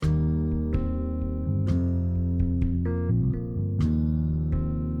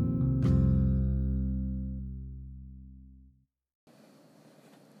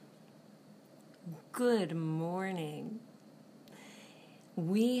Good morning.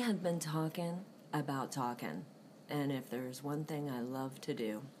 We have been talking about talking, and if there's one thing I love to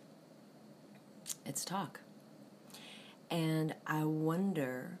do, it's talk. And I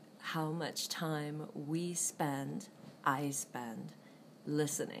wonder how much time I spend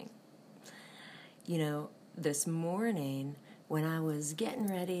listening. You know, this morning when I was getting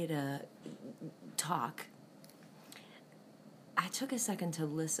ready to talk, I took a second to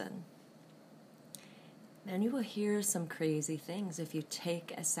listen. And you will hear some crazy things if you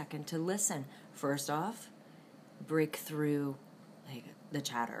take a second to listen. First off, break through the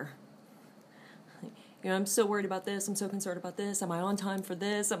chatter. I'm so worried about this. I'm so concerned about this. Am I on time for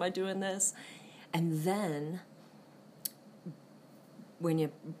this? Am I doing this? And then when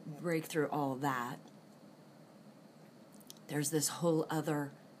you break through all that, there's this whole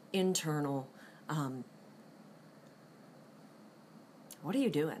other internal, what are you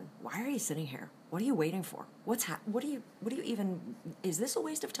doing? Why are you sitting here? What are you waiting for? What do you even, is this a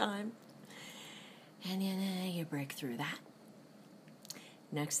waste of time? And you break through that.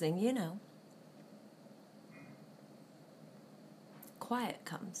 Next thing you know, quiet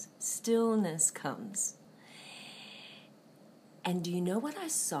comes, stillness comes. And do you know what I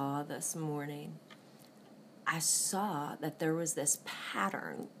saw this morning? I saw that there was this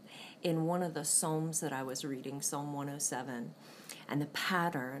pattern in one of the Psalms that I was reading, Psalm 107. And the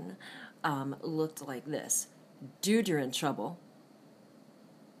pattern looked like this. Dude, you're in trouble.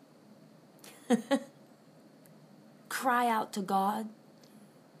 Cry out to God.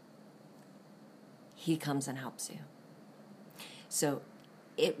 He comes and helps you. So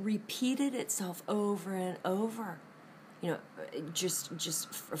it repeated itself over and over. Just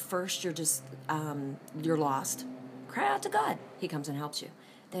first you're lost. Cry out to God. He comes and helps you.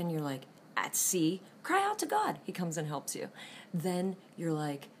 Then you're like at sea. Cry out to God. He comes and helps you. Then you're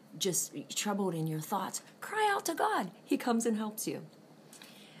like just troubled in your thoughts. Cry out to God. He comes and helps you.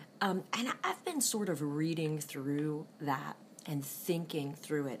 And I've been sort of reading through that and thinking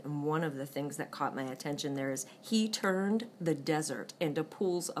through it. And one of the things that caught my attention there is he turned the desert into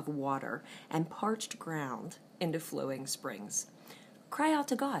pools of water and parched ground into flowing springs. Cry out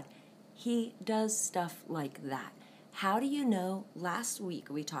to God. He does stuff like that. How do you know? Last week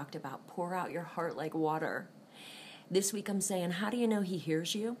we talked about pour out your heart like water. This week I'm saying, how do you know he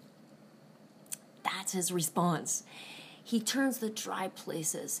hears you? That's his response. He turns the dry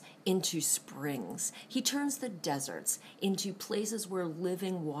places into springs. He turns the deserts into places where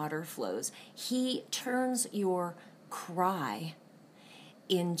living water flows. He turns your cry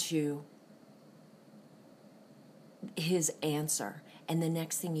into his answer. And the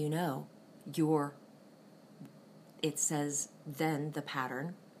next thing you know, it says then the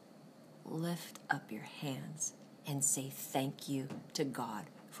pattern, lift up your hands and say thank you to God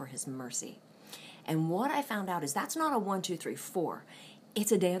for his mercy. And what I found out is that's not a 1, 2, 3, 4.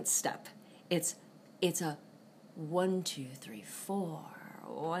 It's a dance step. It's a 1, 2, 3, 4,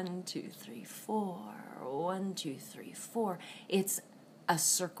 1, 2, 3, 4, 1, 2, 3, 4. It's a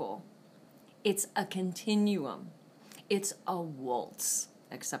circle. It's a continuum. It's a waltz,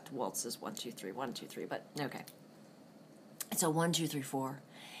 except waltz is 1, 2, 3, 1, 2, 3, but okay. It's a 1, 2, 3, 4.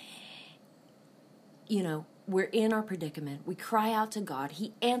 We're in our predicament. We cry out to God.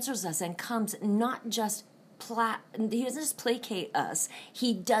 He answers us and comes not just he doesn't just placate us.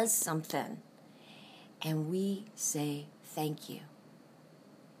 He does something. And we say thank you.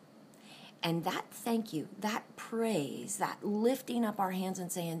 And that thank you, that praise, that lifting up our hands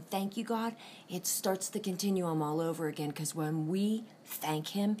and saying thank you, God, it starts the continuum all over again, because when we thank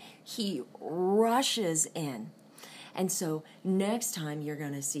him, he rushes in. And so next time you're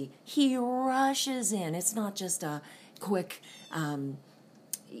going to see he rushes in. It's not just a quick, thank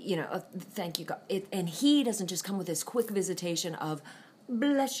you, God. And he doesn't just come with this quick visitation of,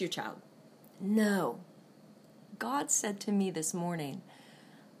 bless you, child. No. God said to me this morning,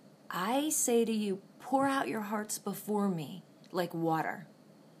 I say to you, pour out your hearts before me like water.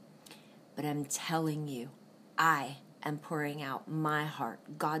 But I'm telling you, I am pouring out my heart.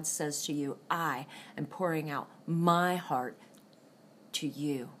 God says to you, I am pouring out my heart to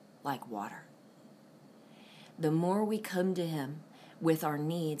you like water. The more we come to him with our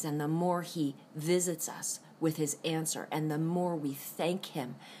needs, and the more he visits us with his answer, and the more we thank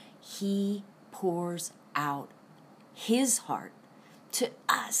him, he pours out his heart to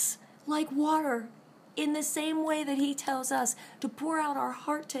us like water. In the same way that he tells us to pour out our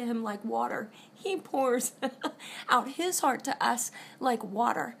heart to him like water, he pours out his heart to us like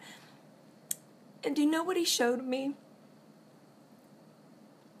water. And do you know what he showed me?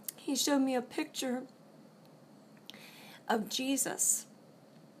 He showed me a picture of Jesus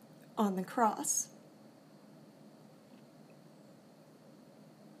on the cross.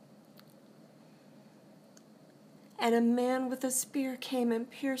 And a man with a spear came and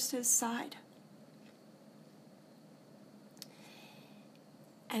pierced his side.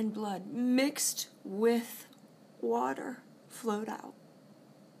 And blood mixed with water flowed out.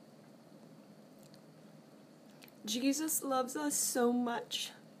 Jesus loves us so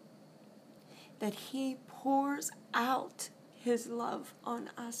much that he pours out his love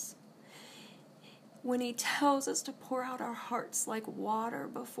on us. When he tells us to pour out our hearts like water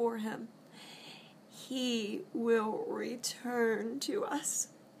before him, he will return to us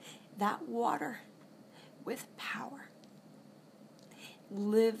that water with power.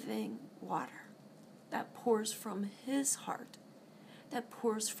 Living water that pours from his heart, that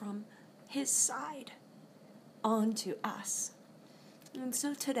pours from his side onto us. And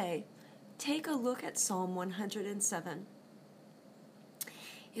so today, take a look at Psalm 107.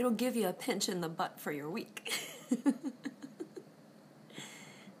 It'll give you a pinch in the butt for your week.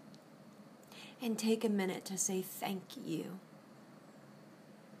 And take a minute to say thank you,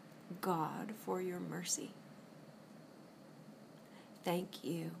 God, for your mercy. Thank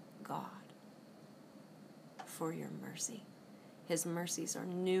you, God, for your mercy. His mercies are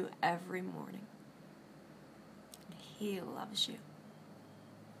new every morning. He loves you.